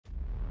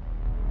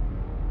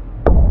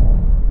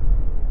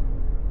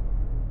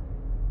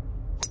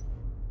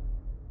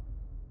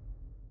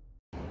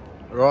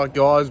Alright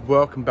guys,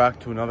 welcome back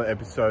to another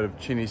episode of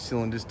Chinny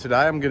Cylinders.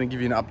 Today I'm going to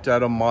give you an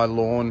update on my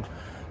lawn.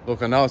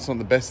 Look, I know it's not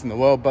the best in the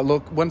world, but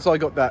look, once I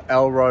got that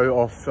Alro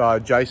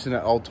off Jason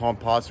at Old Time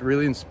Parts, it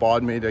really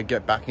inspired me to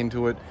get back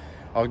into it.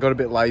 I got a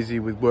bit lazy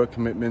with work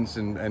commitments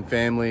and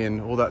family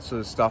and all that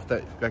sort of stuff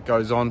that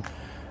goes on.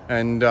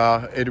 And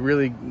it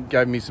really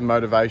gave me some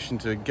motivation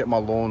to get my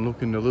lawn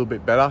looking a little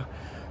bit better.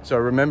 So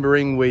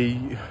remembering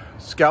we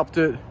scalped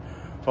it.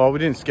 Oh, we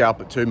didn't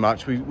scalp it too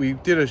much. We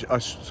did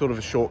a sort of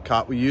a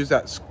shortcut. We used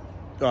that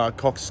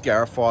Cox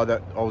scarifier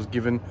that I was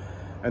given,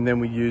 and then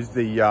we used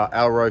the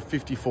Alro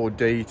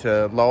 54D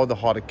to lower the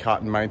height of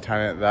cut and maintain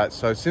it at that.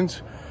 So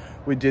since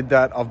we did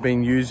that, I've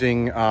been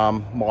using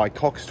my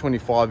Cox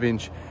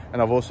 25-inch,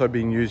 and I've also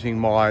been using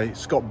my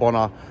Scott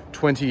Bonner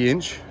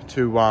 20-inch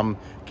to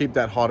keep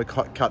that height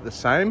of cut the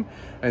same.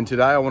 And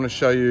today I want to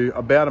show you,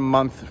 about a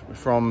month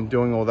from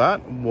doing all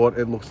that, what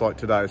it looks like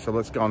today. So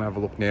let's go and have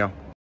a look now.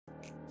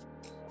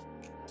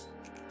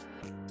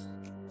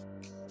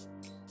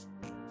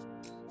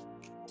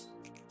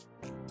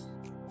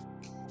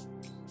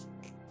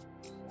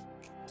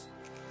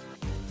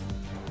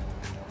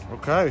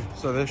 Okay,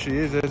 so there she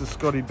is. There's a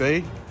Scotty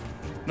B.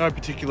 No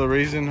particular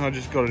reason, I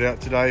just got it out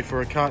today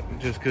for a cut,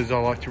 just because I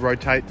like to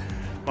rotate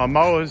my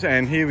mowers,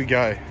 and here we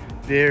go.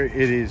 There it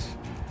is.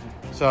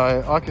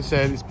 So like I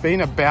said, it's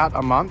been about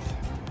a month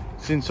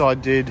since I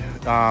did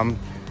the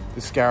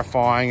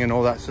scarifying and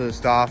all that sort of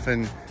stuff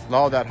and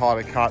lowered that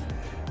height of cut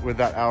with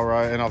that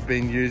Alro, and I've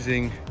been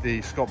using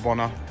the Scott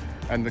Bonner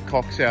and the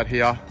Cox out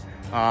here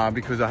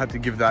because I had to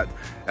give that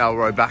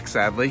Alro back,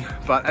 sadly.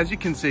 But as you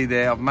can see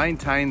there, I've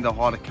maintained the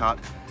height of cut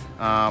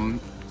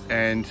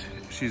and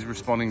she's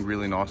responding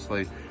really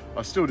nicely.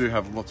 I still do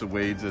have lots of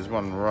weeds. There's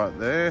one right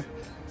there.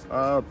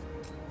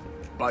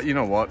 But you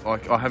know what?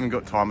 I haven't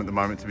got time at the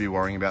moment to be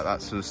worrying about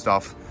that sort of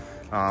stuff.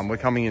 We're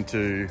coming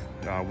into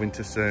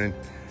winter soon,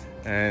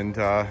 and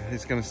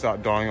it's going to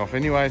start dying off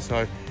anyway,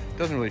 so it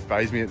doesn't really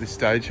faze me at this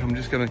stage. I'm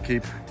just going to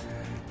keep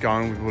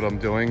going with what I'm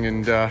doing,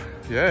 and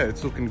yeah,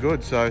 it's looking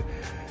good. So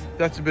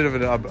that's a bit of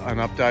an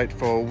update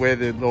for where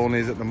the lawn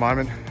is at the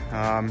moment.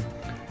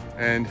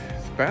 And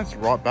it's bounced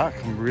right back.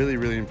 I'm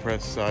really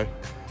impressed. So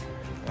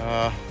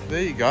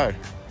there you go.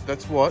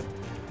 That's what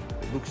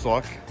it looks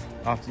like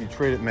after you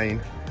treat it mean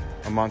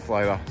a month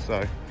later.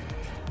 So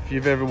if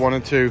you've ever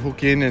wanted to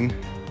hook in and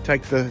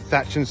take the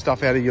thatch and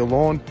stuff out of your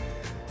lawn,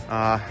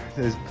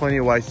 there's plenty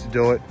of ways to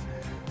do it,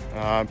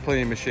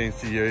 plenty of machines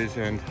to use,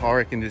 and I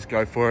reckon just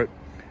go for it.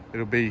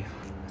 It'll be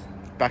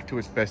back to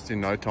its best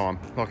in no time.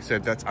 Like I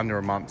said, that's under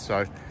a month,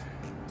 so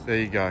there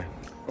you go.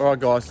 All right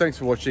guys, thanks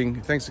for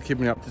watching. Thanks for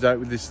keeping me up to date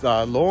with this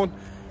lawn,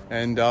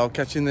 and I'll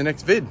catch you in the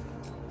next vid.